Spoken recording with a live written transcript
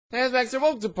Hey, Max, and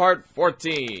welcome to part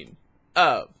 14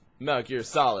 of Metal Gear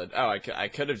Solid. Oh, I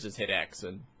could have just hit X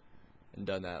and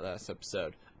done that last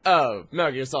episode. Of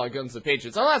Metal Gear Solid Guns of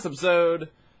Patriots. On last episode,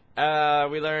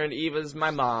 we learned Eva's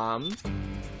my mom.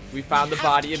 We found the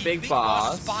body of Big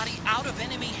Boss.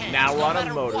 Now we're on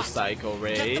a motorcycle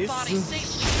race.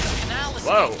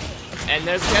 Whoa! And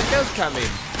there's geckos coming.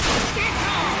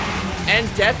 And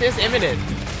death is imminent.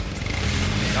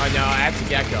 Oh no, that's a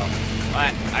gecko.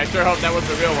 I sure hope that was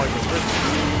the real one.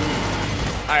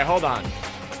 Alright, hold on.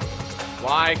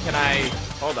 Why can I...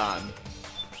 Hold on.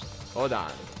 Hold on.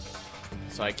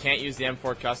 So I can't use the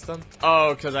M4 custom?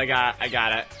 Oh, because I got it. I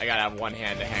gotta have one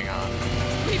hand to hang on.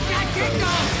 We've got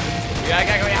gecko! Yeah,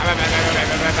 that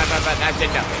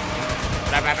did nothing.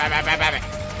 Did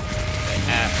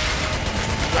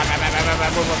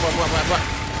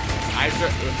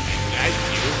I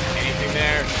do anything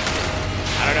there?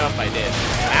 I don't know if I did.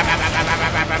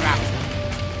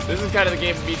 This is kind of the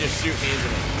game of me just shooting, isn't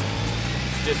it?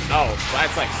 Just, oh,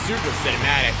 that's like super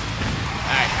cinematic.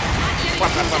 Alright.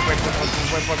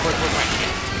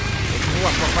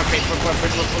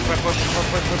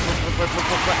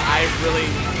 I'm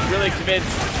really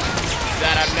convinced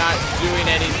that I'm not doing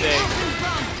anything.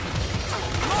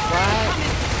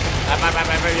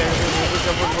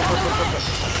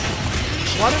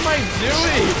 What am I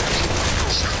doing?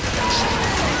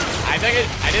 I think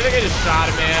I just shot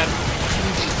him, man.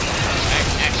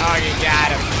 Oh, you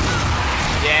got him.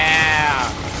 Yeah.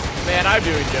 Man, I'm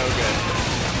doing no good.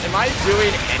 Am I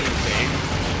doing anything?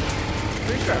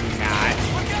 Pretty sure I'm not.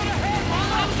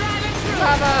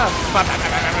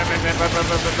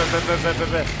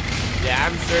 Yeah,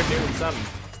 I'm sure doing something.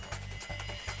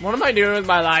 What am I doing with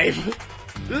my life?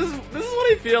 This is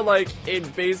what I feel like in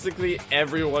basically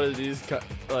every one of these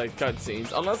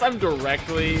cutscenes. Unless I'm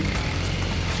directly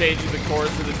changing the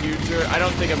course of the future, I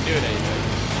don't think I'm doing anything.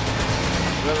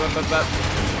 Oh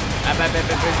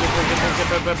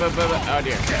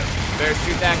dear. Better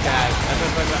shoot that guy.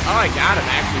 Oh, I got him.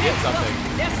 I actually did something.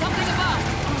 There's something above.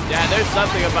 Yeah, there's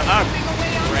something above. Oh,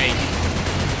 great.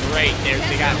 Great.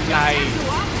 They got guys.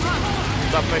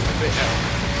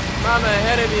 Mama,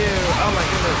 ahead of you. Oh my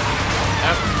goodness.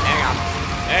 Oh, hang on.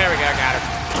 There we go. Got her.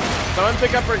 Someone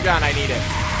pick up her gun. I need it.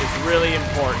 It's really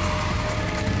important.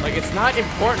 Like, it's not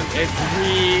important. It's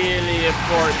really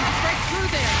important.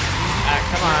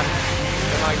 Come on.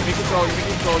 Come on. Give me control. Give me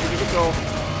control. Give me control.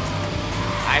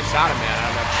 I shot him, man. I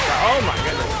don't know. Oh, my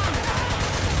goodness.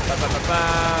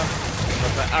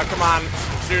 Oh, come on.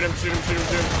 Shoot him. Shoot him. Shoot him.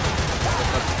 Shoot him.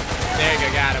 There you go.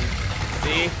 Got him.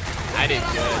 See? I did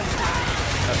good.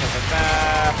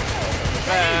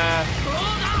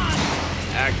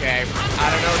 Okay. I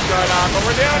don't know what's going on, but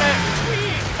we're doing it.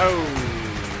 Oh.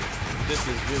 This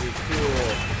is really cool.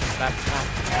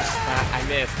 I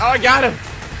missed. Oh, I got him!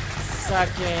 Suck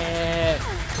it!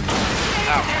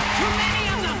 Oh.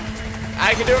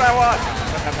 I can do what I want!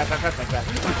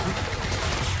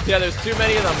 Yeah, there's too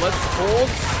many of them. Let's hold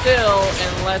still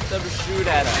and let them shoot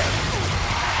at us.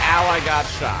 Ow, I got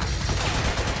shot.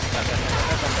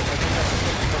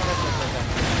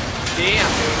 See,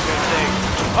 I'm doing good things.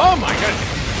 Oh my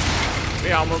goodness!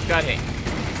 We almost got hit.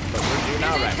 But we're doing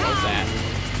alright. What's that?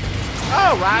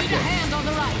 Oh, rocket!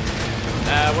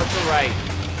 What's the right?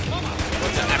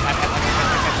 What's that?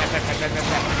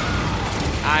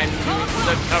 I'm doing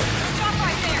such... Oh.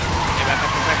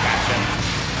 Gotcha.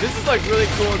 This is like really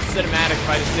cool and cinematic if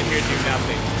I just sit here and do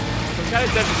nothing. So I'm kind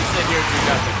of tempted to sit here and do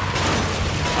nothing.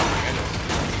 Oh my goodness.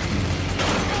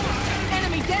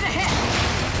 Enemy dead ahead!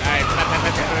 Alright.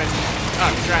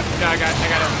 Oh, crap. No, I gotta get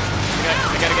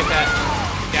that.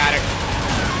 Got it.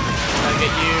 Gotta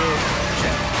get you.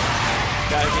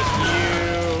 Gotta get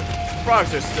you.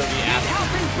 Frogs are still the ass. Help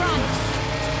in front.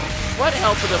 What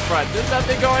help in the front? There's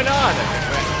nothing going on.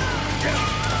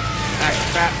 Alright,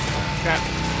 crap.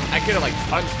 I could have like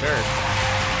punched her.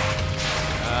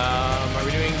 Are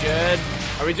we doing good?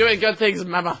 Are we doing good things,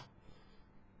 Mama?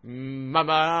 Mama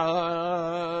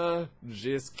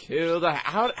just killed a...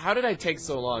 How did I take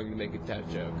so long to make that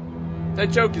joke?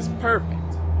 That joke is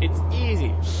perfect. It's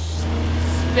easy.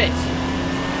 Spit.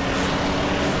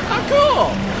 Oh, cool!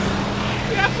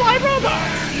 We got fly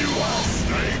robots!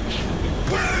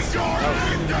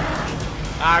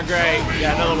 Ah, great.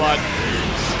 Yeah, another one.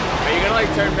 Are you gonna,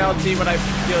 like, turn melty when I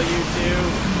kill you, too?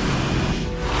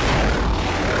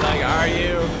 Like, are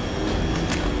you?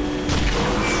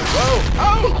 Whoa!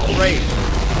 Oh, great.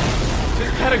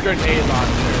 Just got a grenade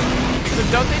launcher. So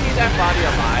don't they need that body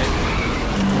alive?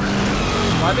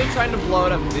 Why are they trying to blow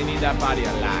it up if they need that body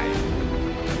alive?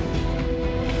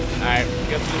 Alright,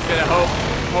 guess we're just gonna hope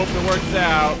it works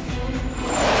out.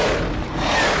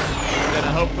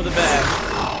 hope for the best.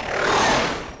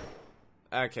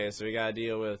 Okay, so we gotta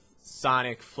deal with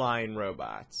sonic flying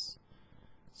robots.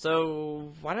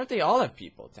 So, why don't they all have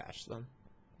people attached to them?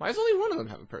 Why does only one of them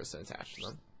have a person attached to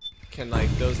them? Can, like,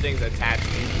 those things attach to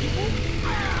people?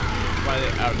 Why are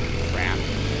they... Oh, crap.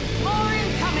 More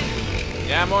incoming!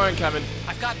 Yeah, more incoming.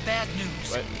 I've got bad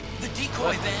news. What? The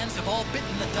decoy vans have all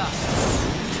bitten the dust.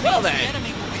 Well The then.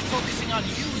 enemy will be focusing on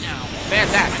you now.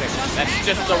 Fantastic. That's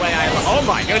just the way I... Oh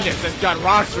my goodness, this gun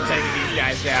rocks for taking these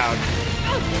guys down.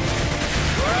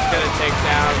 It's gonna take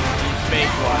down these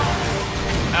fake ones.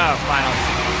 Oh, final.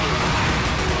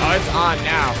 Oh, it's on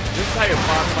now. This is how your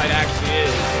boss fight actually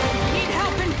is. Need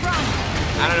help in front!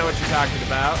 I don't know what you're talking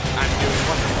about. I'm doing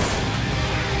wonderful.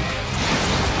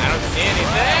 I don't see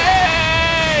anything!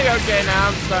 Okay, now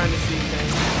I'm starting to see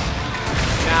things.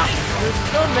 Now, there's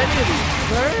so many of these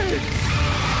birds.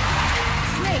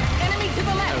 Snake, enemy to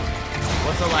the left!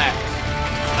 What's the left?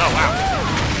 Oh, wow.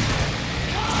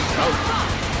 Oh.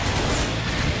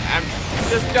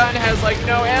 This gun has, like,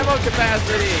 no ammo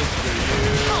capacity.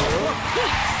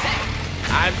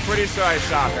 I'm pretty sure I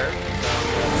shot her.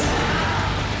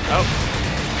 Oh.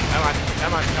 Come on,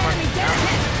 come on, come on.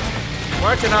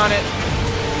 Working on it.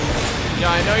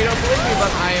 Yeah, I know you don't believe me,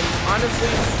 but I am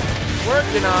honestly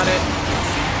working on it.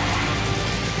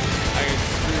 I can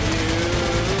screw you.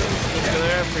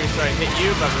 I'm pretty sure I hit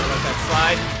you, but I'm gonna let that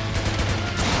slide.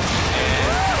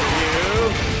 And screw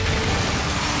you.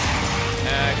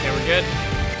 Okay, we're good.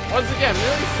 Once again,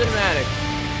 really cinematic.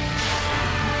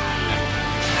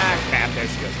 Ah, crap, there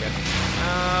she goes, good.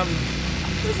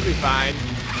 This will be fine.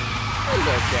 It's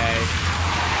okay.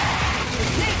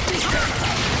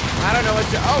 I don't know what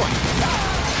to... Oh!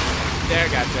 There,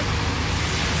 gotcha.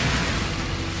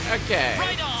 Okay.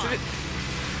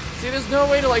 See, there's no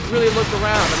way to, like, really look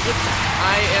around.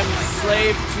 I am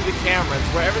slave to the cameras.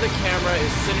 Wherever the camera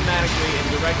is cinematically and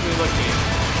directly looking,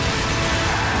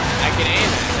 I can aim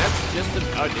it. That's just...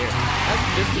 Oh, dear. That's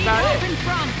just about it.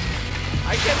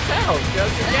 I can't tell,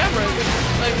 because the camera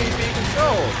isn't letting me be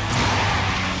controlled.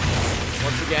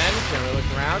 Once again, camera look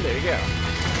around. There you go.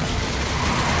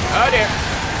 Oh, dear.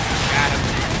 Got him.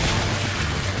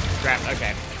 Crap,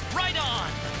 okay. Right on!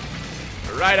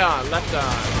 Right on, left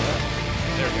on.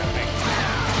 There we go, thanks.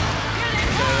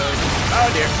 Oh,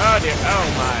 dear, oh, dear, oh,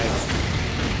 my.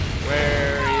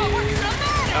 Where is...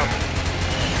 Oh.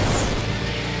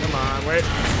 Come on, where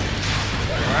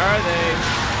are they?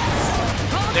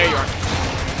 There you are.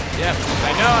 Yep,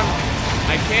 I know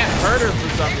I can't hurt her for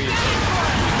some reason.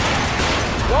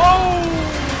 Whoa!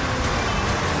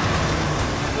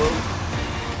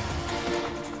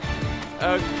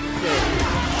 Okay.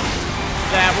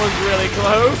 That was really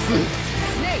close.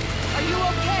 Snake, are you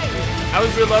okay? I was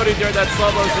reloading during that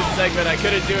slow motion segment. I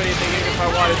couldn't do anything even if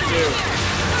I wanted to.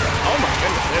 Oh my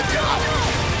goodness, there's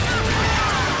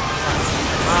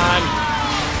Come on.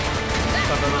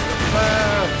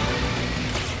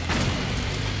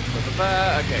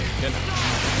 Okay, good enough.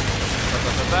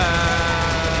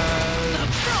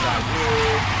 Got you.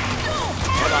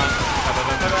 Hold on.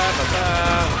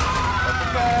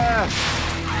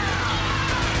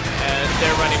 And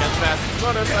they're running as fast as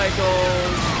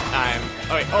motorcycles.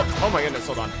 Oh wait, oh my goodness,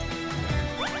 hold on.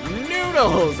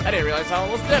 Noodles! I didn't realize how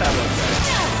almost dead I was there.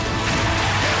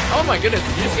 Oh my goodness,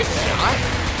 did you just get shot?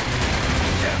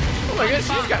 Oh my goodness,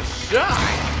 she just got shot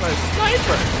by a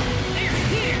sniper.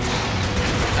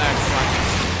 Come on.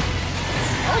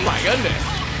 Oh my goodness.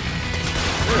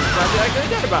 There's nothing I could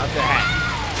have done about that.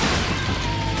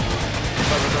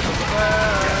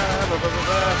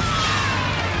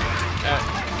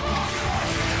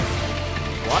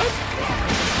 What?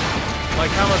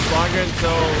 Like how much longer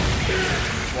until...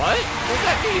 What? What's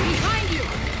that mean? Behind you!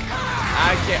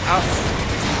 I can't... Oh.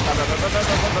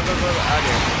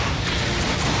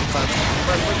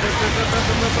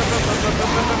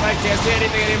 I can't see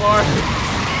anything anymore.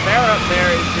 They're up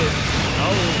there is just...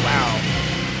 Oh, wow.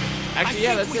 Actually,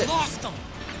 yeah, that's it. Lost them.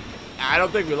 I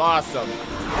don't think we lost them.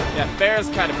 Yeah, Farrah's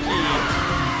kind of peeved.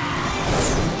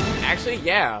 Actually,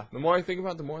 yeah. The more I think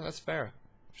about it, the more that's Farrah.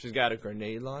 She's got a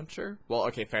grenade launcher. Well,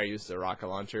 okay, Farrah used a rocket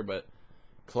launcher, but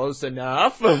close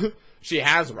enough. She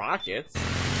has rockets.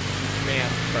 Man,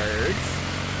 birds.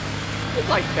 It's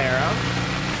like Farrah.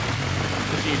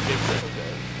 She did.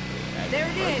 There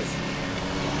it is!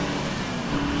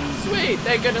 Sweet!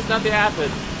 Thank goodness nothing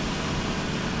happened.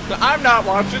 I'm not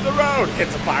watching the road!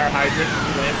 Hits a fire hydrant.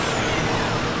 Flips.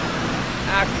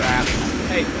 Ah, crap.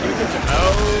 Hey, can you get your...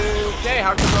 Okay,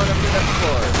 how come no one ever did that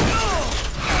before?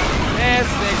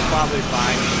 Snake's probably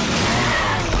fine.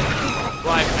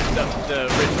 Well, the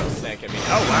original snake, I mean.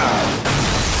 Oh, wow.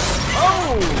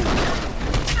 Oh!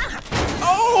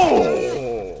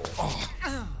 Oh!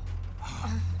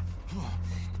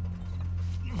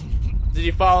 Did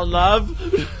you fall in love?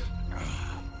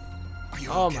 Are you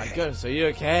Oh okay? my goodness, are you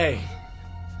okay?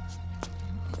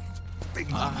 Big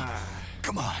Mama,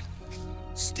 come on.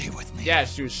 Stay with me. Yeah,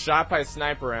 she was shot by a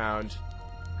sniper round,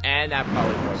 and that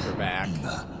probably broke her back.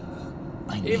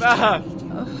 I need Eva!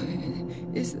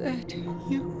 Is that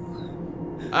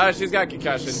you? Oh, she's got a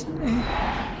concussion.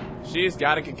 She's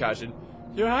got a concussion.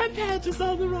 Your iPad is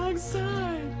on the wrong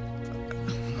side.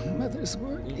 Mother's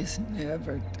work is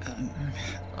never done.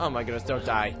 Oh my goodness, don't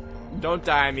die. Don't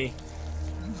die me.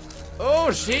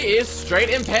 Oh, she is straight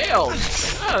impaled.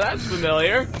 Oh, that's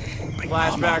familiar.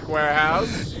 Flashback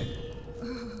warehouse.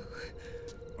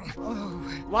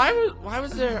 Why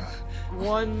was there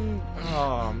one?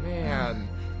 Oh man.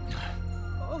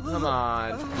 Come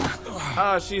on.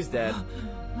 Oh, she's dead.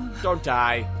 Don't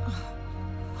die.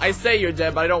 I say you're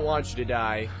dead, but I don't want you to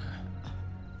die.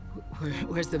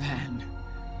 Where's the van?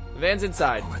 The van's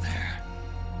inside. over there.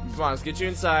 Come on, let's get you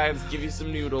inside. Let's give you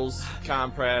some noodles.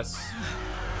 Compress.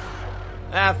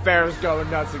 Ah, Farrah's going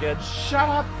nuts again. Shut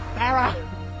up, Farrah!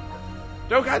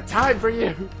 Don't got time for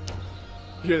you!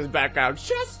 Here's the background.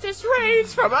 Justice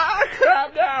reigns from our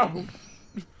crap now!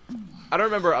 I don't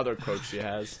remember other quotes she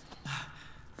has.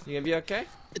 You gonna be okay?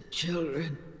 The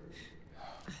children.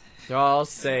 They're all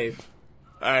safe.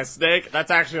 Snake? That's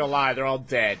actually a lie. They're all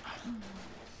dead.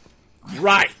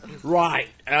 Right!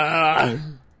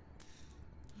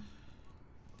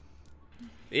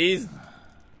 He's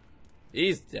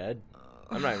dead.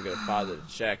 I'm not even gonna bother to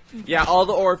check. Yeah, all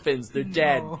the orphans, they're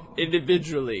dead.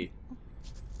 Individually.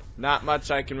 Not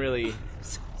much I can really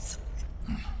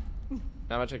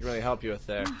help you with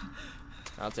there.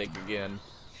 I'll take again.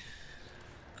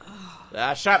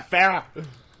 Ah, shut Farrah!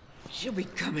 She'll be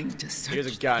coming to search.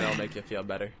 Here's a gun, it'll make you feel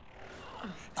better.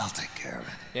 I'll take care of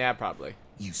it. Yeah, probably.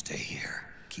 You stay here.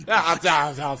 Keep I'll watch.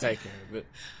 take care of it.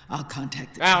 I'll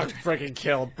contact the I'll children. freaking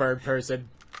kill bird person.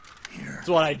 Here. That's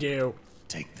what I do.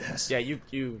 Take this. Yeah, you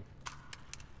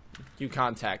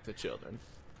contact the children.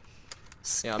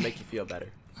 Yeah, I'll make you feel better.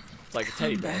 It's like a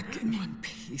teddy Come bear. back in one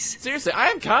piece. Seriously, I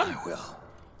am come. I will.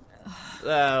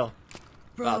 Well,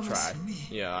 I'll Promise try. me.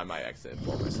 Yeah, I might accidentally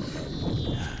pull myself out.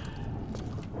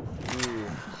 Ooh.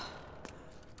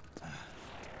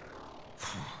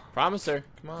 Promise her.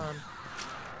 Come on.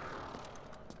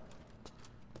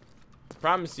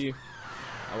 Promise you,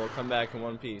 I will come back in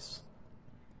one piece.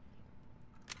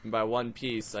 And by one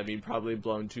piece, I mean probably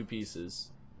blown 2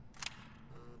 pieces.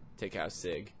 Take out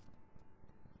Sig.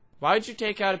 Why would you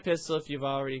take out a pistol if you've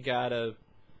already got a...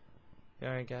 You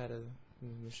already got a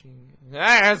machine gun?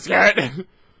 Ah, I'm scared!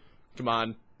 Come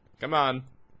on. Come on.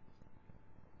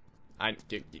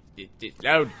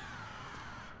 Load!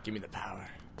 Give me the power.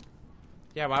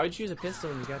 Yeah, why would you use a pistol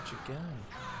when you got your gun?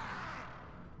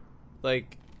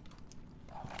 Like...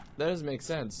 That doesn't make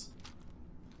sense.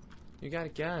 You got a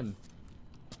gun.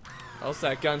 Also,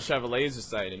 that gun should have a laser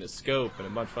sight and a scope and a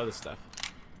bunch of other stuff.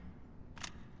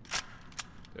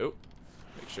 Oh,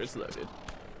 make sure it's loaded.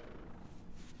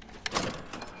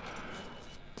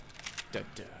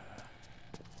 Da-da.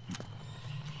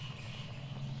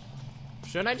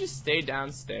 Shouldn't I just stay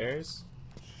downstairs?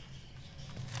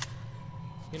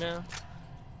 You know?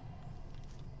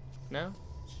 No?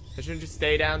 I shouldn't just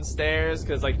stay downstairs?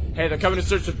 Cause like, hey, they're coming to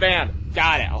search the van.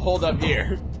 Got it, I'll hold up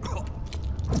here.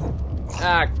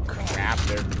 Ah, crap,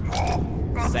 they're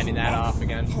sending that off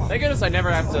again. Thank goodness I never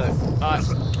have to, come on,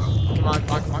 come on,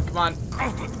 come on, come on.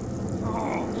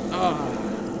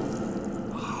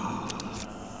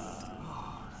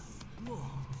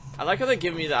 I like how they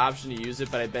give me the option to use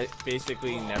it, but I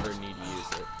basically never need to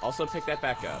use it. Also, pick that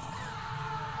back up.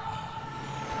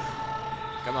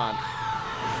 Come on.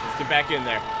 Let's get back in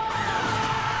there.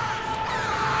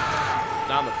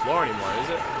 Not on the floor anymore, is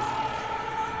it?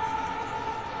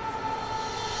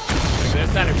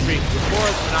 There's that freak.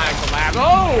 Records maniacal laughter.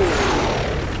 Oh!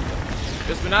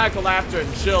 There's maniacal laughter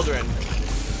in children.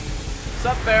 What's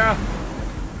up, Farrah?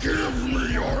 Give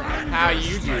me your anger, How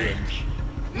you doing?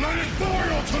 Let it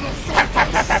boil to the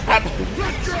surface.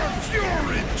 Let your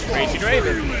fury Raging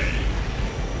Raven.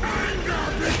 anger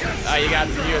begins. Oh, you got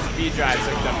some USB drives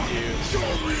hooked up to you. Show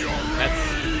me your That's...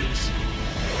 rage.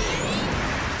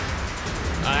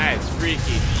 Alright, it's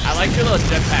freaky. I like your little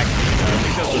jetpack thing, though. I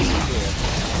think those look cool.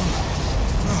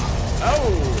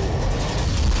 Oh!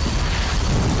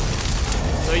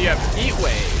 So you have heat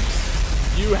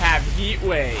waves. You have heat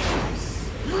waves.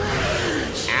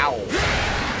 Ow.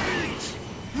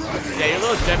 Yeah, your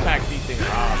little jetpack feet things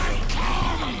are awesome.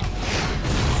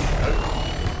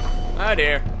 Oh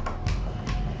dear.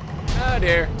 Oh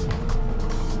dear.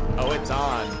 Oh, it's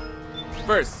on.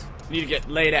 first, you need to get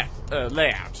laid out.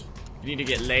 Layout. You need to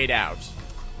get laid out.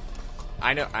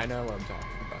 I know what I'm talking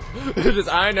about. Just,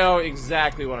 I know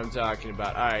exactly what I'm talking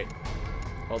about. All right,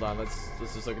 hold on. Let's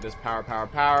just look at this.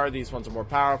 Power. These ones are more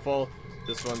powerful.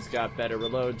 This one's got better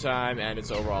reload time, and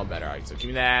it's overall better. All right, so give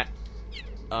me that.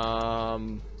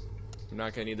 I'm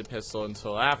not gonna need the pistol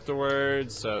until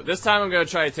afterwards. So this time I'm gonna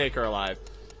try to take her alive.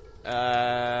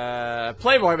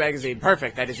 Playboy magazine.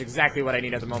 Perfect. That is exactly what I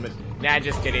need at the moment. Nah,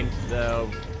 just kidding. The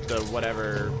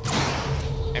whatever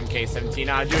MK17.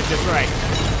 I'll do it just right.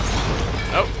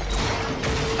 Oh.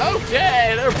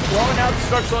 Okay, they're blowing out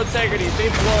structural integrity. If they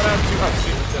blow it out too... Oh,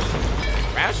 shoot, it's just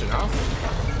crashing off.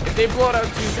 If they blow it out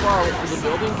too far, will the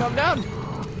building come down?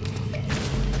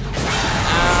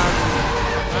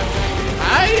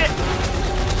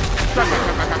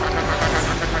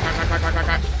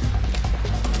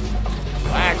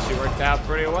 Well, that actually worked out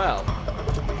pretty well.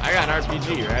 I got an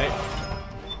RPG, right?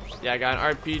 Yeah, I got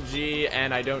an RPG,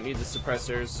 and I don't need the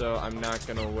suppressors, so I'm not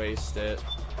gonna waste it.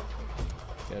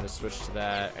 Gonna switch to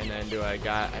that, and then I don't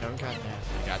got that.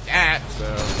 I got that, so.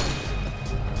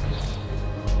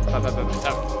 Oh,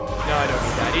 no, I don't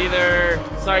need that either.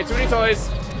 Sorry, too many toys.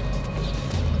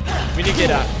 We need to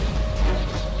get up.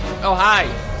 Oh, hi.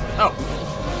 Oh.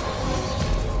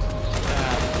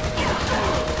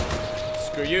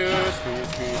 Screw you.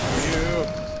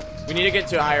 We need to get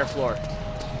to a higher floor.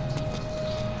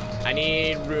 I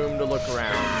need room to look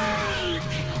around.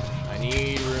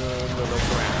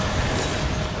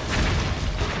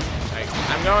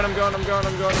 I'm going.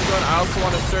 I also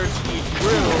want to search each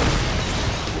room.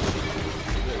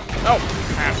 Oh,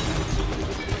 crap.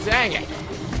 Dang it.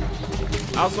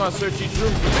 I also want to search each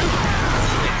room for loot.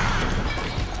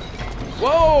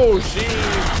 Whoa, she.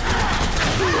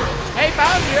 Hey,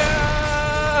 found ya!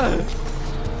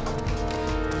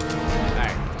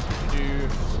 Alright.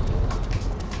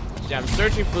 Yeah, I'm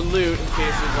searching for loot in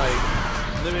case of like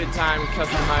limited time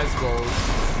customizables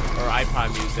or iPod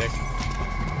music.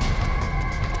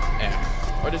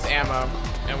 Yeah. Or just ammo.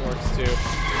 That works too.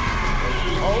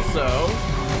 Also,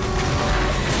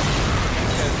 I'm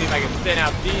gonna see if I can thin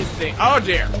out these things. Oh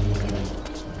dear!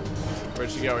 Where'd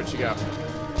she go?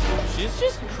 She's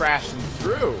just crashing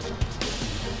through.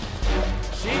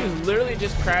 She's literally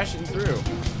just crashing through.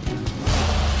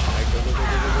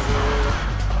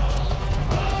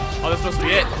 Oh, that's supposed to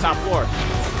be it. Top floor.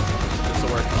 This'll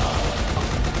work.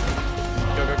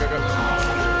 Go.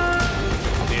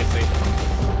 Seriously.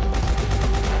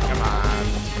 Come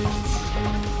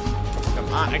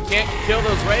on. I can't kill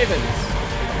those ravens.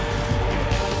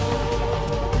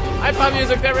 iPod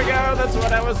music. There we go. That's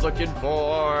what I was looking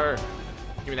for.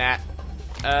 Give me that.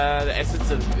 The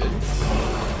essence of Vince.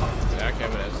 Okay,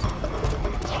 what else?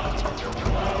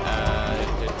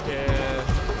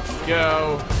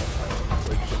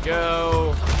 Where'd you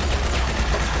go?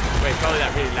 Wait, probably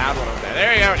that really loud one over there.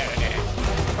 There you go.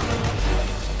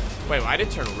 Wait, why did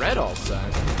it turn red all of a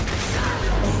sudden?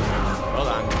 Hold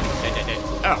on.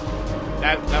 Oh,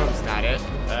 that one's not it.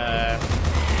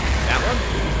 That one?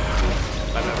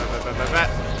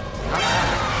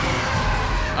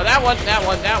 Oh, that one.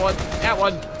 Come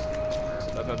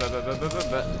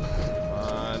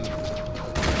on.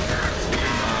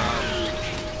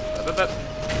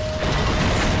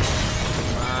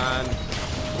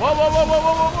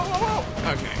 Whoa.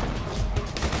 Okay.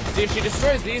 See, if she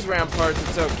destroys these round parts,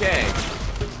 it's okay.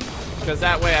 Because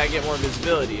that way I get more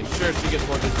visibility. And sure, she gets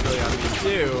more visibility on me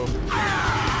too.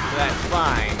 So that's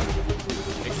fine.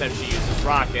 Except she uses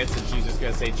rockets, and she's just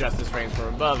gonna say justice reigns from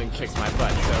above and kicks my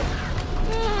butt, so.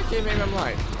 Okay, maybe I'm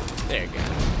right. There you go.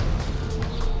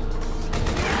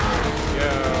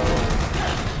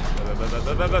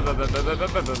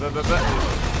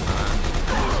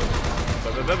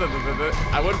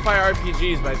 I would fire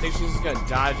RPGs, but I think she's just gonna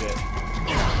dodge it.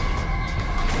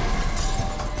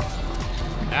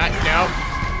 No.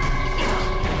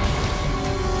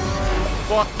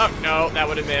 Well, oh, no, that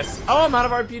would have missed. Oh, I'm out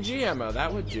of RPG ammo.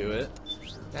 That would do it.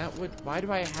 That would... Why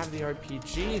do I have the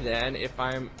RPG, then, if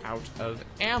I'm out of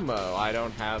ammo? I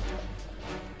don't have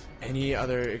any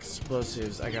other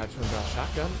explosives. I got a twin-barrel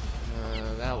shotgun.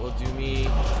 That will do me no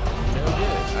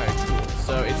good. Alright, cool.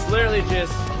 So, it's literally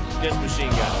just this machine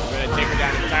gun. I'm going to take her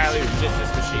down entirely with just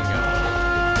this machine gun.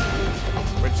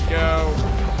 Where'd you go?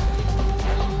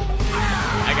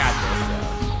 I got this,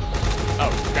 though.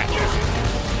 Oh, crap. There she is.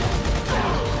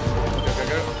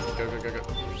 Go.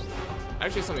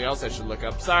 Actually, something else I should look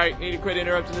up. Sorry, need to quit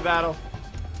interrupting the battle.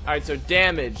 Alright, so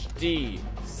damage, D,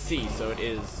 C, so it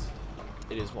is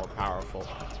more powerful.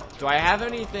 Do I have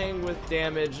anything with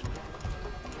damage?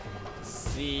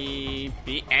 C,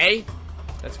 B, A?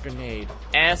 That's grenade.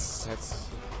 S, that's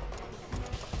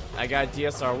I got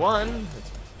DSR-1.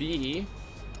 That's B.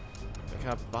 I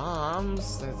got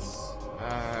bombs. That's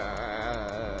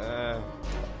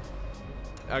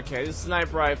okay. This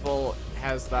sniper rifle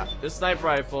has that. This sniper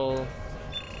rifle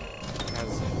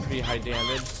has pretty high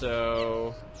damage,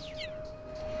 so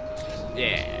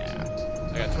yeah.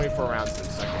 I got 24 rounds in a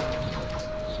second.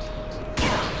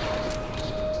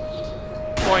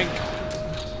 Boink.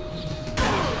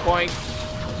 Boink.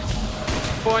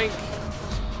 Boink.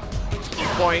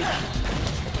 Boink.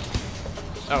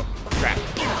 Oh, crap.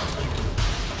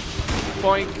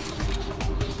 Boink.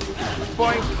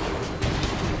 Boink.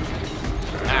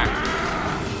 Ah.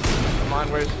 Come on,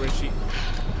 where's she?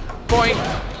 Boink.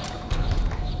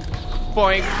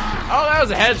 Boink. Oh, that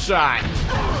was a headshot.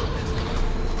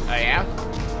 Oh, yeah?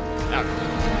 Oh.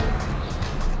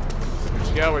 Where'd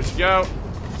she go? Where'd she go?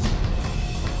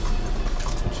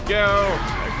 Where'd she go?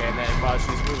 Okay, and then while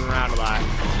she's moving around a lot,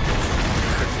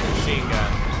 search the machine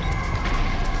gun.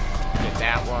 Get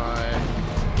that one.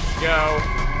 Go.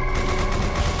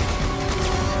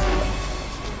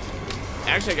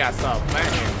 Actually, I got solid plan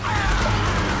here.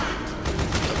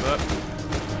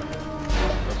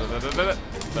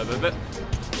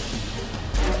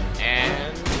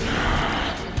 And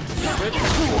switch.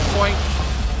 Point.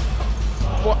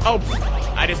 Oh,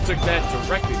 I just took that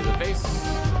directly to the face.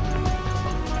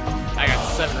 I got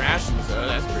 7 rations, though.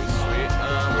 That's pretty sweet.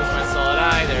 Where's my solid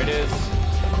eye? There it is.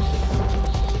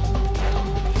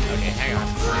 Okay, hang on.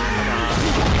 Come on.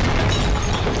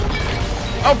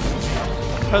 Oh!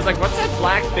 I was like, what's that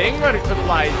black thing running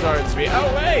flying towards me?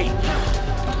 Oh, wait!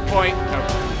 Point.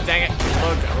 Oh, dang it.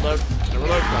 Reload, reload,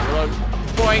 reload, reload.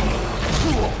 Boink.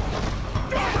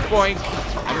 Boink.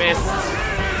 I missed.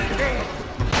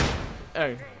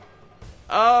 Oh.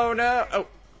 Oh, no. Oh.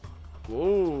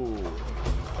 Ooh.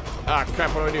 Ah, crap,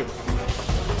 what do I do?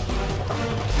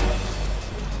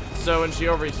 So when she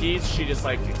overheats, she just,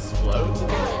 like, explodes?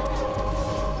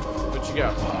 Where'd she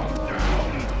go?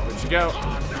 Where'd she go?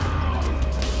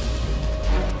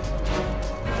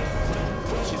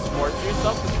 She's forcing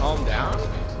herself to calm down?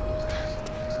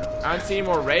 I don't see any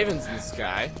more ravens in the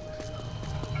sky.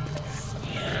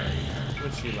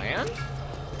 Would she land?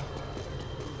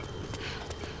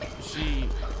 Is she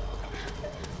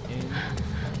in?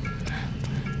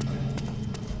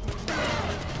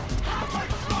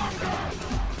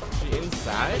 Is she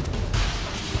inside?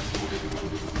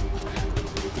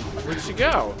 Where'd she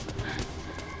go?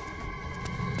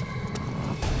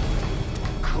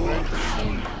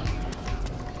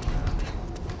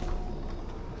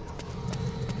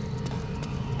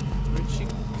 Where'd she go?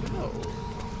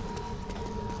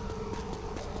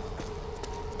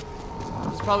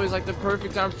 This probably is like the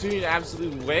perfect opportunity to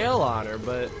absolute wail on her,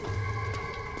 but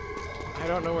I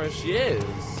don't know where she is.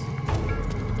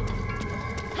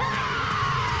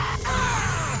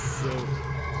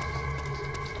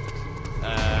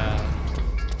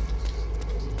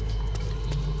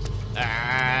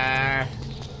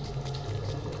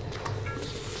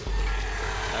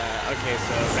 Okay,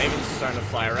 so Raven's starting to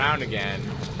fly around again.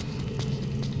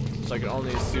 So I can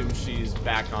only assume she's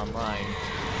back online.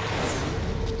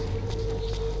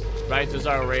 Right, there's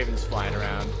our ravens flying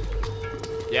around.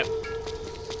 Yep.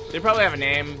 They probably have a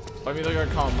name. But I'm either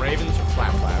gonna call them ravens or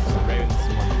flap flaps. So ravens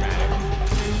is more dramatic.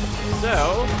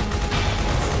 So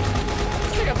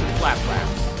let's check out some flap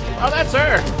flaps. Oh, that's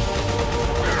her!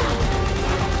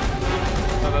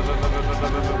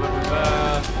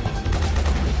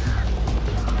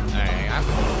 Alright, hang on.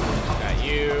 Got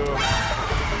you.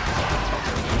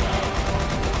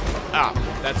 Oh,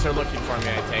 that's her looking for me,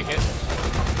 I take it.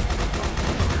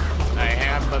 Alright,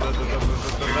 hang on. Got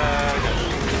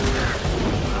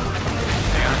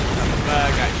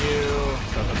you.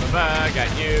 Got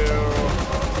you.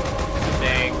 I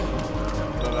think.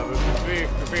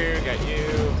 Got you.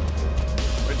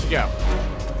 Where'd you go?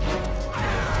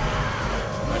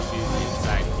 Oh, she's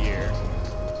inside here.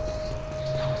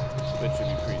 Which would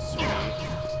be pretty sweet.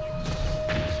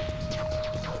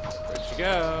 Where'd you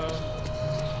go?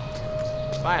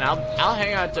 Fine, I'll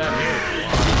hang out down here if you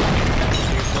want.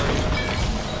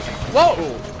 Whoa!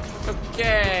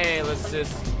 Okay, let's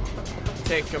just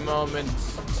take a moment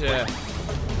to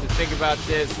think about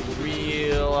this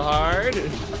real hard.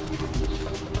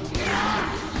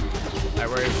 Alright,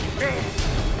 where is she?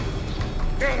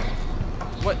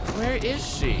 What? Where is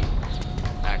she?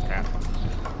 Ah, crap.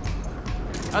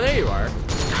 Oh, there you are.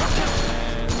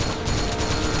 And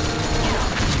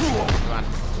come on.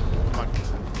 Come on.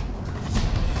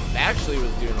 That actually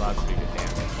was doing a lot of pretty good damage.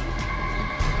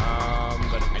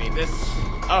 But I need this.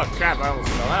 Oh, crap, I almost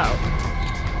fell out.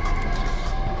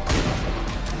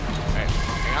 Alright,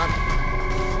 hang on.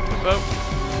 Boop.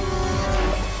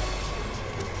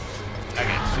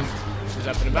 She's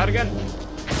up and about again. Reload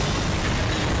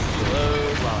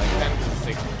while I can.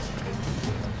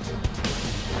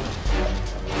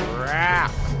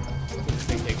 Crap! This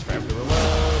thing takes forever to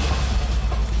reload.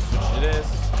 Switch to this.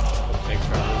 This takes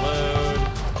forever to reload.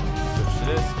 Switch to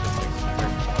this. This takes forever.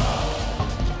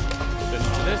 Switch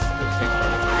to this. This takes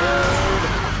forever to reload.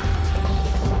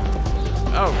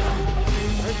 Oh,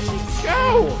 where'd she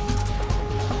go?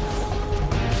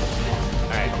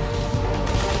 All right.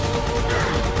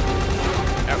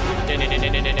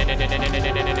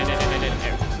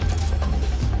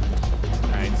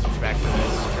 Alright, switch back to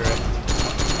this.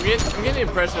 Screw it. I'm getting the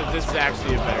impression that this is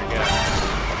actually a better gun.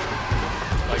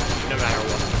 Like, no matter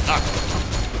what. Oh.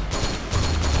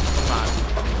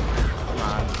 Come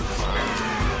on.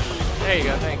 There you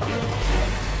go, thank you.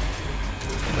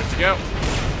 Where'd you go?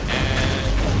 And...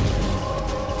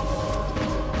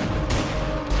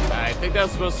 I think that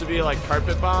was supposed to be like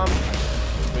carpet bomb,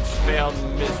 which failed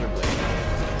miserably.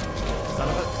 Son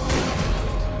of a...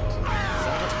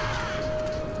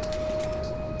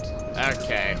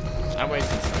 Okay. I'm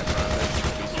wasting time on this.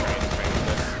 Be straight with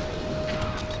this.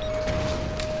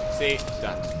 See?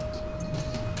 Done.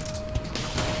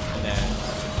 And then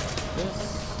this.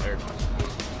 Or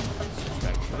switch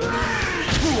back to this.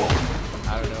 I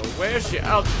don't know where she...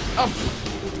 Oh!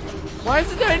 Why is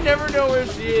it that I never know where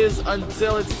she is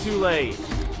until it's too late?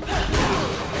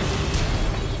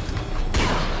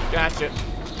 Gotcha.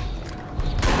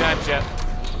 Gotcha.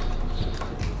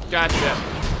 Gotcha.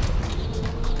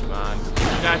 Come on.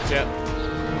 Gotcha.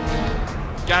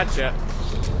 Gotcha.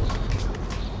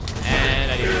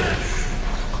 And I do this.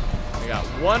 I got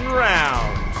one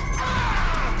round.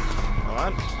 Hold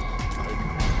on.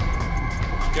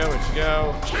 Where'd you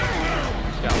go?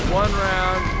 Got one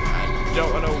round. I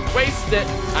don't want to waste it.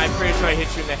 I'm pretty sure I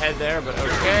hit you in the head there, but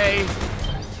okay.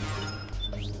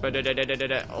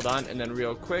 Hold on, and then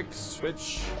real quick,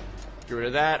 switch. Get rid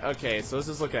of that. Okay, so let's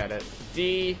just look at it.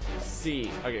 D,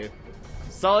 C. Okay.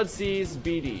 Solid C's,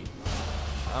 BD.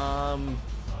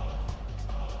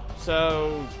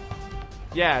 So,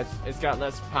 yeah, it's got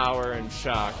less power and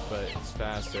shock, but it's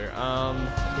faster. Go.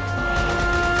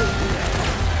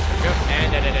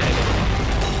 And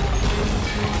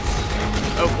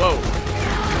oh, whoa.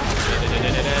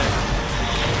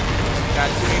 Got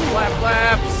too many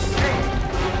flaps.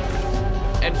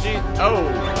 And she, oh,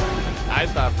 I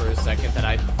thought for a second that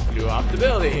I flew off the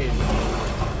building.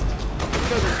 Let's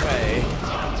go this way.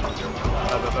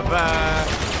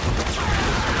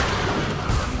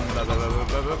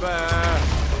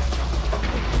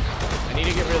 I need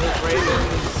to get rid of this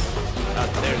ravens.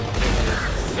 There's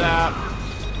stop.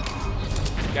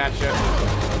 Gotcha.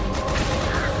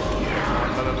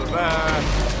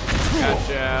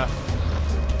 Gotcha.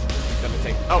 Gonna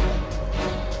take, oh.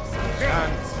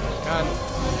 Gun.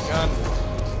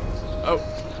 Oh,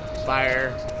 fire.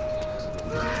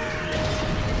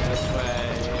 This way.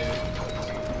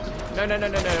 No.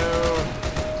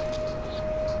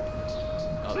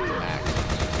 Oh,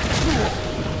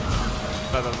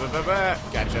 back.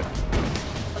 Gotcha.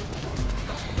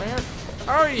 Where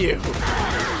are you?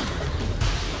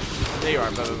 There you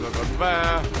are. Boop.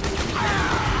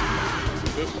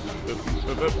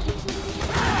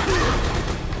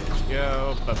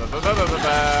 Go.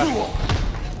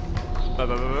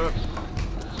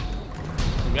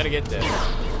 I'm gonna get this.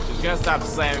 She's gonna stop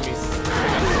slamming me against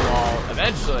the wall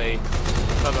eventually.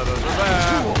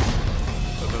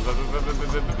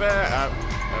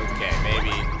 Okay,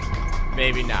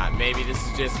 maybe not. Maybe this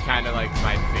is just kind of like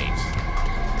my fate.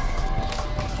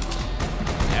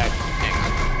 Hang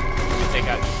on. Let me take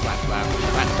out flap.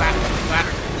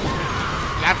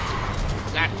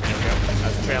 There we go. I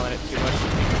was trailing it too much.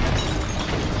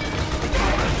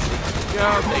 Go.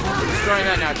 Thank you for destroying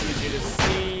that. Now it's easier to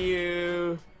see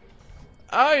you.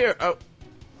 Oh, you're... Oh.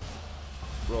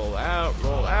 Roll out.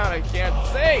 I can't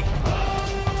see.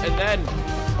 And then...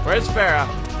 Where's Farrah?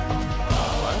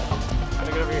 What? How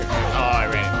did I get over here? Oh, I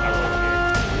ran it. I rolled over here.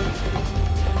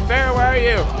 Farrah, where are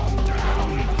you?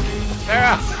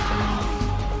 Farrah!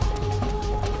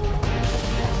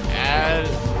 And...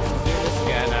 Let's do this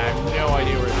again. I have no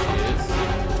idea where she is.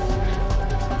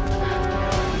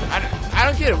 I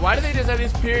don't get it. Why do they just have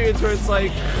these periods where it's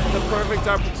like the perfect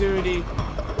opportunity?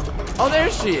 Oh,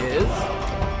 there she is.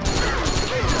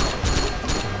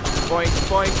 Boink. Oh,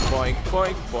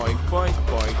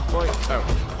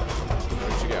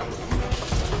 where'd she go?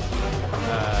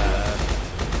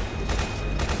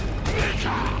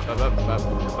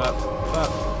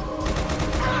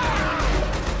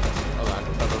 Hold on.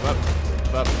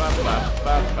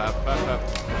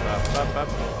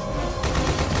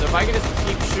 So if I can just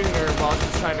keep shooting her while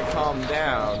she's trying to calm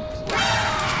down.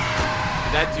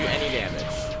 Did that do any damage?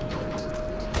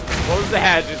 What was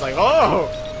that? It's like, oh!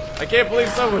 I can't believe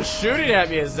someone was shooting at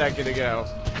me a second ago.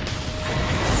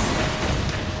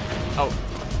 Oh.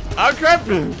 Oh, crap!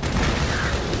 She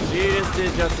just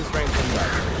did Justice Strength from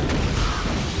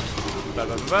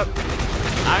left.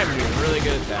 I'm doing really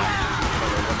good at that.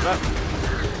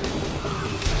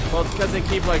 Well, it's because they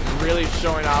keep, like, really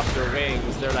showing off their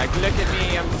wings. They're like, look at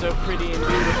me, I'm so pretty and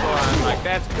beautiful. I'm like,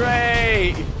 that's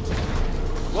great!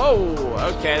 Whoa!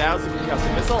 Okay, that was a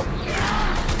concussive missile.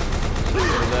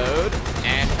 Reload.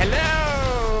 And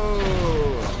hello!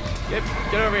 Yep,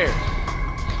 get over here.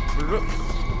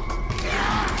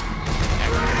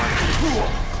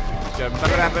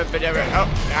 Oh,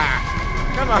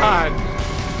 come on!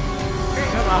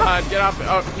 Come on, get off.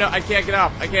 Oh, no, I can't get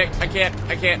off. I can't. Oh,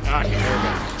 here we go.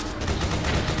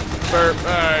 Burp.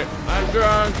 Alright, I'm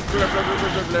drunk.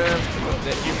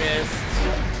 You missed.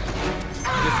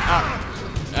 Just up.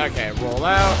 Okay, roll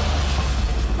out.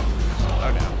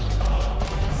 Oh, no.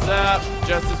 What's up?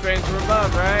 Justice reigns from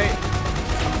above, right?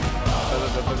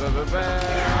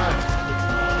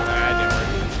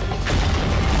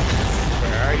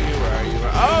 Where are you?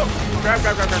 Oh! Grab.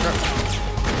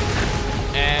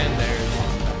 And there's...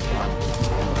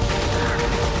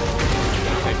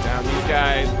 Take down these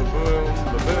guys. Ba-boom,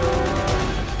 ba-boom.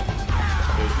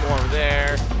 There's more over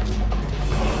there.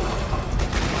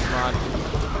 Come on.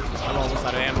 I'm almost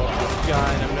out of ammo for this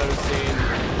gun, I'm noticing.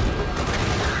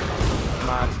 Come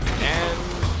on. And...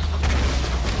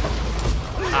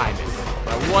 I missed.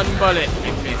 By one bullet,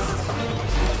 I missed.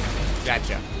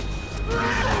 Gotcha.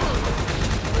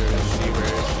 Where is she?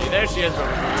 There she is.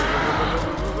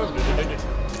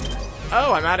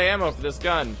 Oh, I'm out of ammo for this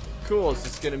gun. Cool, it's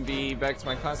just gonna be back to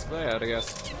my classic layout, I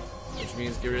guess. Which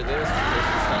means get rid of this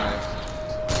side.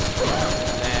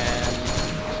 And...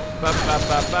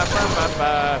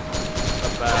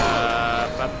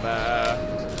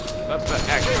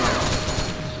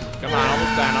 Come on,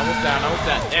 almost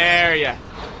down. There ya.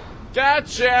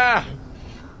 Gotcha!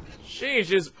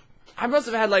 Sheesh, I must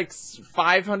have had like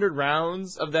 500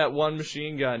 rounds of that one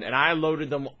machine gun, and I loaded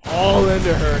them all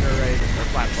into her in her Raven.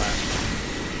 Flat.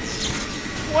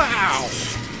 Wow!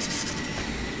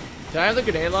 Did I have the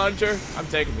grenade launcher? I'm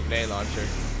taking the grenade launcher.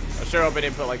 I sure hope I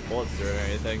didn't put like bullets through it or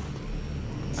anything.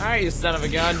 Alright, you son of a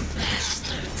gun.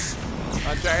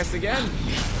 I'll try this again.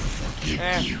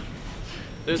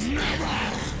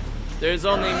 There's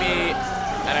only me,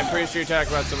 and I'm pretty sure you're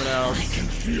talking about someone else.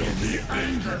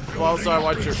 Well, also, I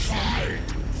want your wingsuit.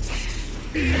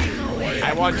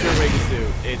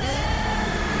 It's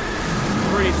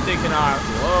pretty stinking hot.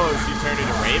 Whoa, she turned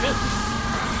into Raven?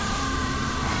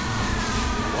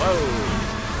 Whoa.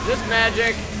 Is this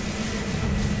magic?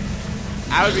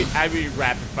 I'd be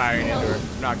rapid firing into her,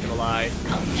 not gonna lie.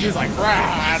 She's like,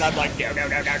 rah, and I'm like, no.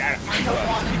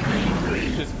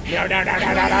 Just, no.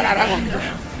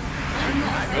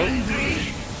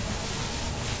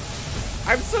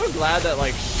 I'm so glad that,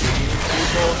 like, shooting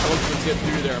people helps them get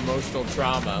through their emotional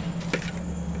trauma.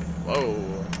 Whoa.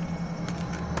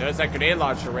 Notice that grenade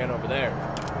launcher ran over there.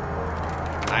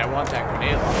 I want that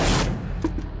grenade launcher.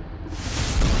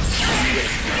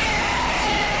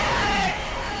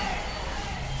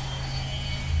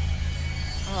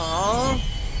 Aww.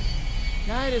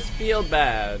 Now I just feel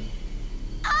bad.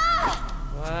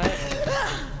 What?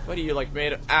 What are you, like,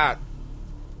 made of? Ah.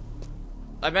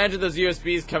 I imagine those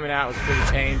USBs coming out was pretty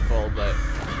painful, but...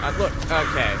 look,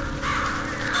 okay.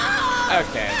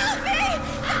 Okay. Help me!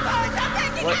 The bones are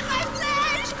picking at my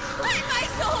flesh! And my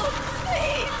soul!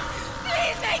 Please!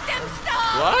 Please make them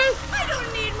stop! What? I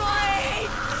don't need more aid!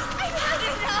 I've had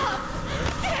enough!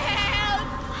 Help!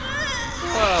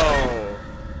 Whoa.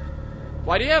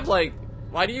 Why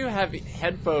do you have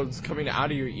headphones coming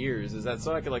out of your ears? Is that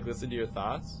so I can, like, listen to your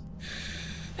thoughts?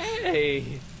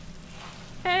 Hey!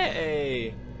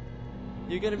 Hey!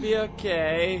 You gonna be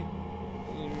okay?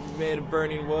 You made of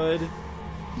burning wood.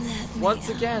 Once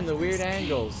again, the weird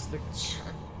angles.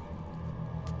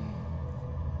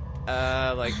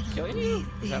 Like killing you?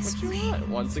 Is that what you want?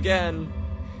 Once again.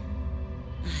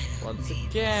 Once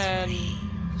again.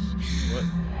 What?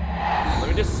 Let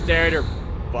me just stare at her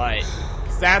butt.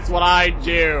 'Cause that's what I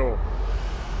do.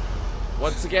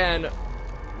 Once again.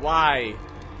 Why?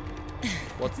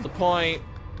 What's the point?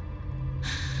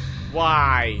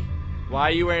 Why? Why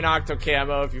are you wearing octo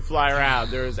camo if you fly around?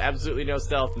 There is absolutely no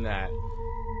stealth in that.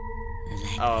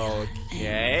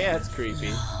 Okay, that's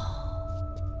creepy.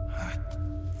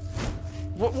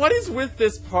 What is with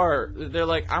this part? They're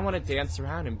like, I want to dance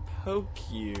around and poke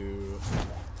you.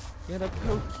 I'm gonna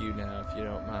poke you now if you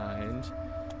don't mind.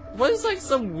 What is like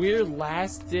some weird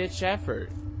last-ditch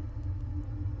effort?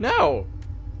 No!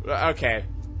 Okay.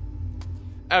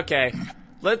 Okay.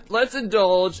 Let's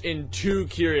indulge in two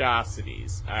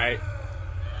curiosities, alright?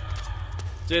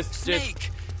 Just Snake, me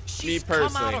she's come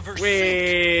out personally. of her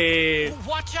Wait. sync.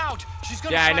 Watch out! She's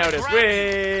gonna Yeah, I try to noticed. grab you.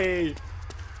 Wait.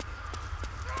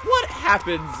 What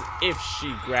happens if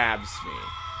she grabs me?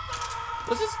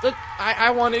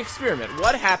 I want to experiment.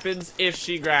 What happens if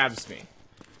she grabs me?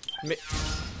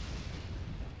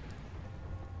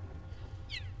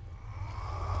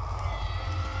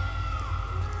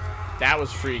 That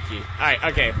was freaky. Alright,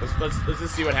 okay, let's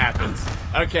just see what happens.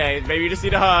 Okay, maybe you just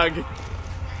need a hug.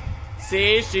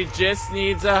 See, she just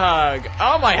needs a hug.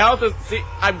 Oh, my health is... See,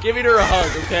 I'm giving her a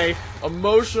hug, okay?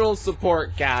 Emotional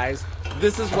support, guys.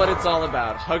 This is what it's all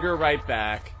about. Hug her right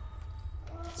back.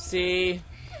 See?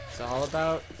 It's all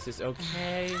about... This is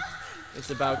okay.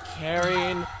 It's about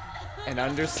caring and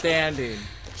understanding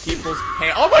people's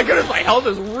pain. Oh my goodness, my health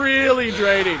is really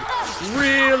draining.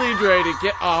 Really draining.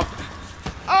 Get off.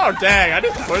 Oh, dang, I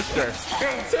just pushed her.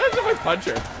 It's as if I punch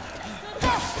her.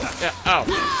 Yeah,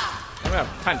 oh. I'm gonna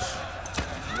punch.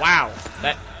 Wow,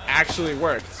 that actually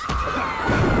worked.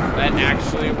 That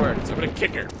actually worked. I'm gonna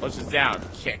kick her. Let's just down.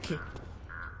 Kick.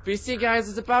 But you see, guys,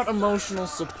 it's about emotional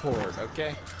support,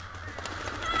 okay?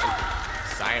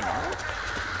 Sayonara?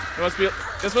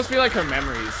 This must be like her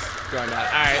memories going on.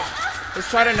 Alright, let's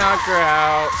try to knock her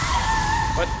out.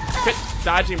 What? Quit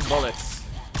dodging bullets.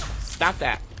 Stop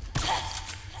that.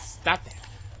 Stop that.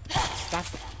 Stop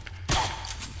that.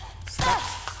 Stop.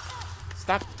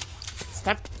 Stop.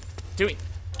 Stop doing.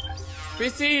 But you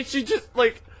see, she just,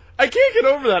 like, I can't get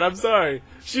over that, I'm sorry.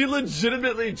 She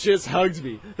legitimately just hugged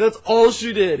me. That's all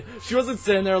she did. She wasn't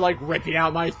sitting there, like, ripping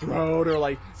out my throat or,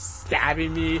 like,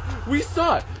 stabbing me. We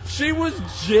saw it. She was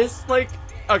just, like,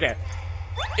 okay.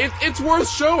 It's worth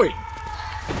showing.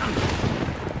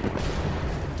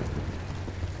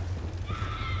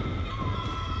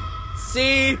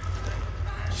 See?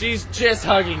 She's just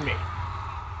hugging me.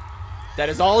 That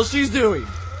is all she's doing.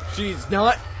 She's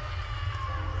not...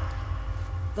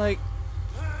 Like...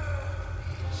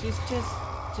 She's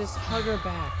just hug her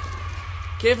back.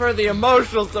 Give her the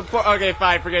emotional support. Okay,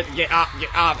 fine, forget it. Get off, get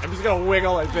off. I'm just gonna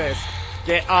wiggle like this.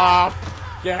 Get off.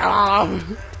 Get off.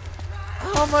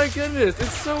 Oh my goodness,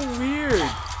 it's so weird.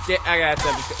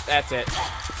 That's it.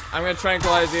 I'm gonna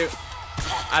tranquilize you.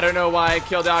 I don't know why I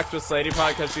killed the octopus lady,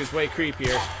 probably because she was way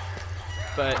creepier.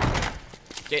 But,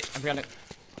 I'm gonna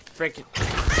freaking...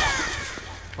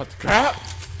 What the crap?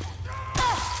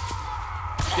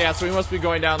 Yeah, so we must be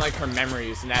going down, like, her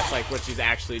memories, and that's, like, what she's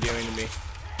actually doing to me.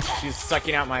 She's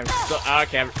sucking out my...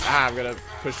 Okay, I'm gonna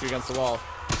push you against the wall.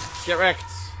 Get wrecked.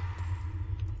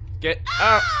 Get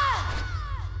out.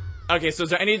 Okay, so is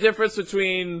there any difference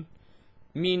between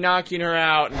me knocking her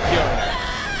out and killing her?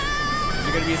 Is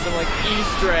there gonna be some, like,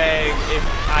 Easter egg if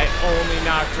I only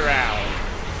knocked her out?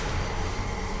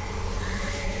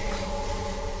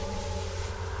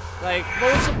 Like,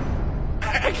 what was the...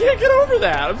 I can't get over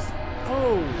that.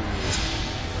 Oh.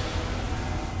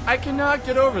 I cannot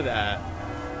get over that.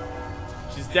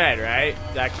 She's dead, right?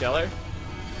 Did that kill her?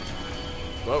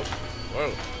 Whoa. Whoa.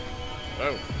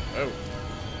 Whoa. Whoa.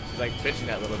 She's like twitching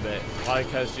that little bit. Probably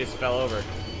because she just fell over.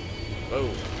 Whoa.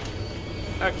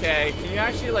 Okay, can you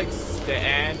actually like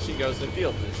stand? She goes to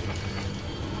field position.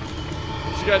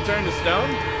 Is she gonna turn to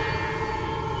stone?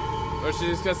 Or is she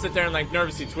just gonna sit there and like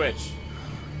nervously twitch?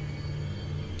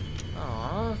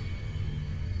 Aww.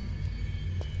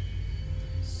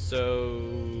 So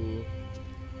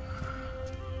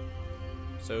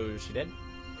she dead?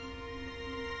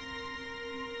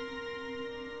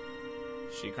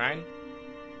 She crying?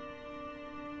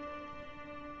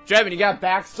 Drebin, you got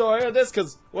backstory on this?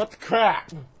 Cause what the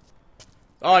crap?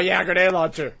 Oh yeah, grenade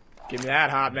launcher. Give me that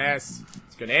hot mess.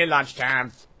 It's grenade launch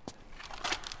time.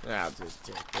 I'll just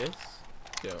take this.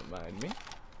 Don't mind me.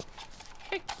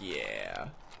 Heck yeah.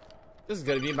 This is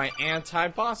gonna be my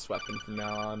anti-boss weapon from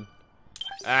now on.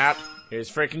 Here's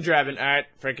frickin' Drebin. Alright,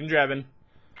 frickin' Drebin.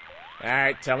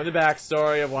 Alright, tell me the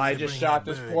backstory of why I just shot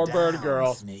this poor bird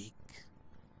girl. Snake.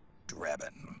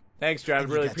 Drebin. Thanks, Drebin.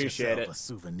 Really appreciate it. A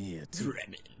souvenir too.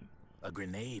 Drebin. A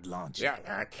grenade launcher.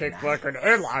 Yeah, a kick-butt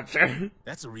grenade launcher.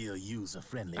 That's a real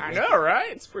user-friendly I weapon. know,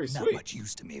 right? It's pretty Not sweet. much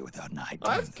use to me without an ID, Oh,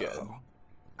 that's good. though.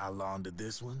 I'll launder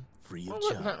this one free of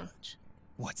Well, charge.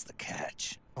 What's the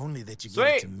catch? Only that you Sweet.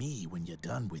 give it to me when you're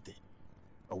done with it.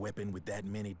 A weapon with that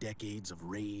many decades of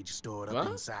rage stored up What?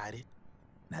 inside it.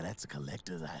 Now that's a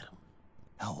collector's item.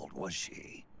 How old was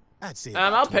she? I'd say I'll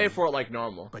about pay 20, for it like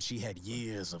normal. but she had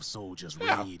years of soldiers'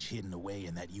 Yeah. rage hidden away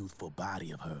in that youthful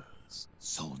body of hers.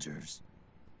 Soldiers?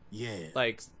 Yeah,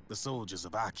 Like, the soldiers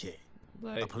of Arcade. A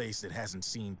like, place that hasn't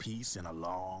seen peace in a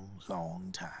long,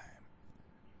 long time.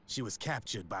 She was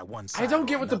captured by one side. I don't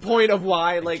get or what the another point of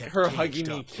why, and like, kept her caged hugging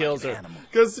me up kills like her. an animal,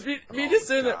 Because me along just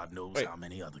with in it. God knows Wait. how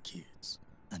many other kids.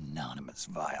 Anonymous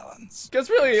violence. Because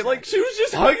really, like, she was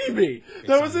just hugging me.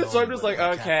 That was it. So I'm unknown just like,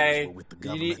 whether the okay, captors were with the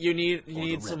government you or need the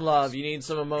some rebels. love. You need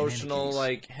some In any emotional, case,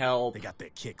 like, help. They got their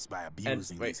kicks by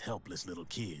abusing wait. these helpless little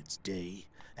kids day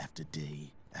after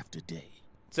day after day.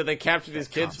 So they capture these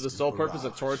That kids for the sole constant purpose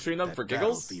of barrage, torturing them that for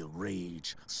giggles? battlefield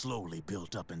rage slowly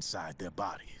built up inside their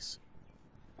bodies,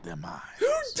 their minds. Who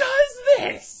does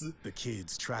this? The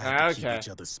kids tried to keep Okay. each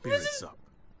other's spirits up,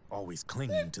 always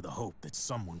clinging to the hope that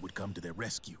someone would come to their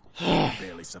rescue,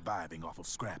 barely surviving off of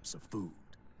scraps of food.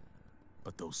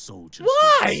 But those soldiers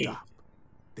Why? didn't stop.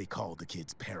 They called the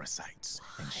kids parasites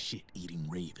and shit-eating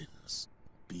ravens.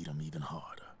 Beat them even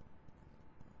harder.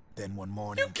 Then one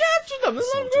morning, You captured them. the This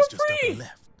is soldiers not just up free. and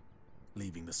left,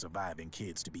 leaving the surviving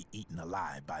kids to be eaten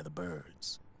alive by the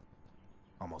birds.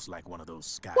 Almost like one of those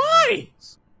sky Why?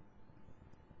 birds.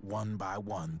 One by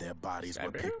one, their bodies Sky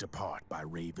were bear? picked apart by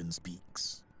ravens'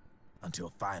 beaks, until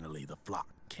finally the flock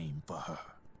came for her.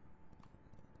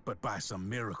 But by some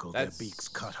miracle, That's- their beaks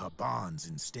cut her bonds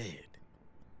instead.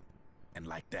 And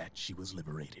like that, she was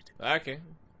liberated. Okay.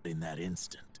 In that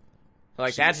instant,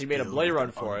 Like she that, was she made a filled bloody with run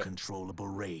an for it. uncontrollable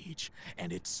rage,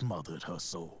 and it smothered her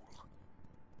soul.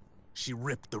 She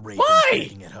ripped the ravens Why?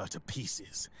 pegging at her to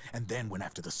pieces, and then went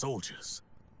after the soldiers.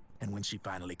 And when she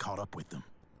finally caught up with them,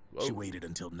 she Whoa. waited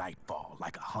until nightfall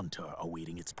like a hunter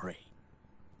awaiting its prey.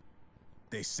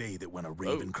 They say that when a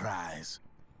raven cries,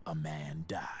 a man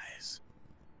dies.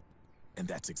 And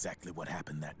that's exactly what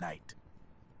happened that night.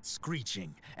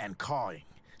 Screeching and cawing,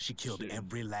 she killed Shit.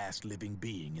 every last living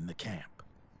being in the camp.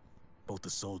 Both the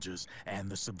soldiers and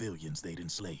the civilians they'd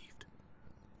enslaved.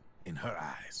 In her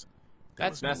eyes, there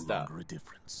That's was messed no up. longer a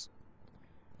difference.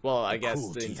 Well, I The guess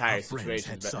cruelty the her entire friends situation.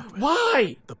 had But suffered.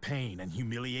 why? The pain and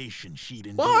humiliation she'd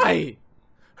endured. Why?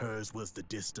 Hers was the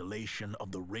distillation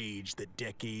of the rage that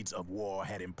decades of war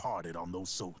had imparted on those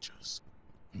soldiers.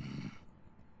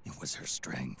 It was her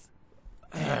strength.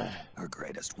 And her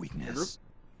greatest weakness.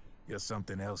 You're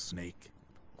something else, Snake.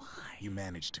 Why? You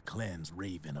managed to cleanse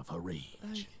Raven of her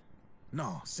rage.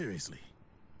 No, seriously.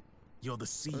 You're the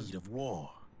seed of war.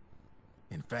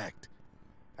 In fact,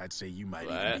 I'd say you might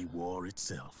What? even be war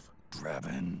itself.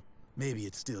 Draven. Maybe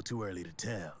it's still too early to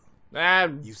tell.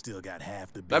 I'm You still got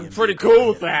half the I'm BMB pretty cool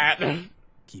with ahead of that. you.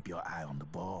 Keep your eye on the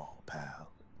ball, pal.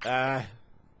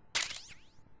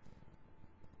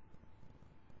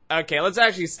 Okay, let's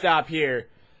actually stop here.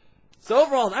 So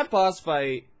overall, that boss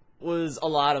fight was a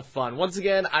lot of fun. Once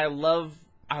again, I love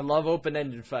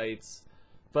open-ended fights,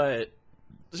 but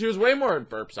she was way more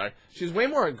She was way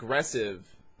more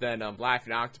aggressive than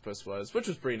Laughing Octopus was, which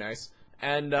was pretty nice.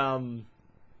 And the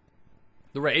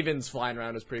ravens flying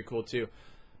around was pretty cool too.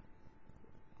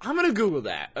 I'm gonna Google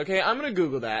that. Okay, I'm gonna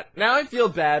Google that. Now I feel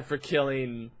bad for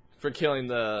killing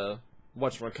the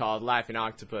whatchamacallit, Laughing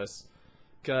Octopus.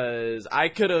 Cause I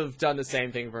could have done the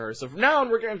same thing for her. So from now on,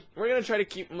 we're gonna try to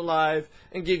keep them alive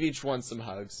and give each one some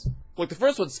hugs. Look, the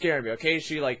first one scared me. Okay,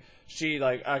 she like,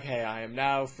 okay, I am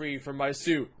now free from my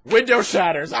suit. Window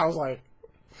shatters. I was like,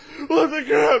 what the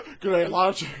crap? Grenade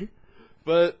launcher.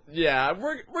 But yeah,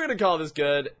 we're gonna call this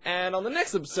good. And on the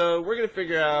next episode, we're gonna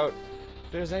figure out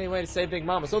if there's any way to save Big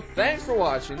Mama. So thanks for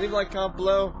watching. Leave a like, comment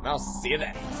below, and I'll see you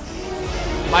then.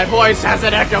 My voice has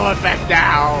an echo effect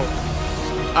now.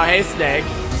 Oh, hey, Snake.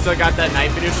 Still got that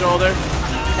knife in your shoulder?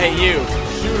 Hey, you.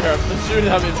 Shoot her. Shoot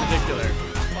him in particular.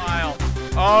 Smile.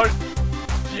 Oh,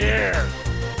 dear.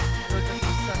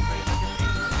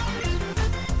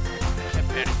 I can't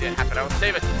bear to see it happen. I will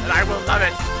save it, and I will love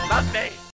it. Love me.